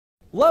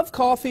Love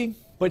coffee,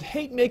 but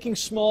hate making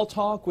small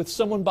talk with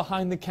someone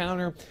behind the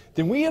counter?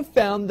 Then we have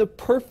found the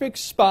perfect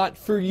spot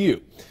for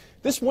you.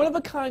 This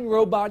one-of-a-kind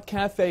robot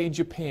cafe in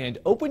Japan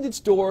opened its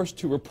doors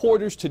to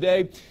reporters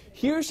today.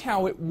 Here's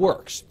how it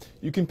works.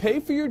 You can pay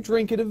for your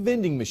drink at a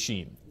vending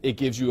machine. It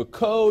gives you a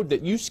code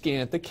that you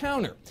scan at the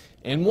counter.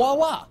 And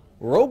voila!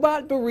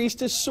 Robot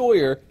barista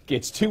Sawyer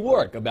gets to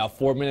work. About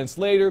 4 minutes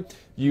later,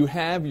 you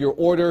have your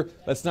order.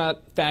 Let's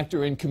not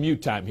factor in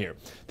commute time here.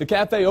 The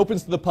cafe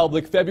opens to the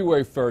public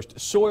February 1st.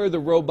 Sawyer, the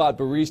robot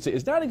barista,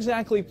 is not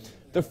exactly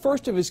the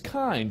first of his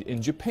kind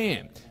in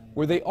Japan,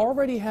 where they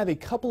already have a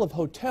couple of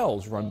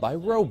hotels run by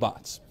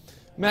robots.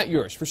 Matt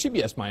Yurish for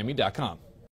CBSMiami.com.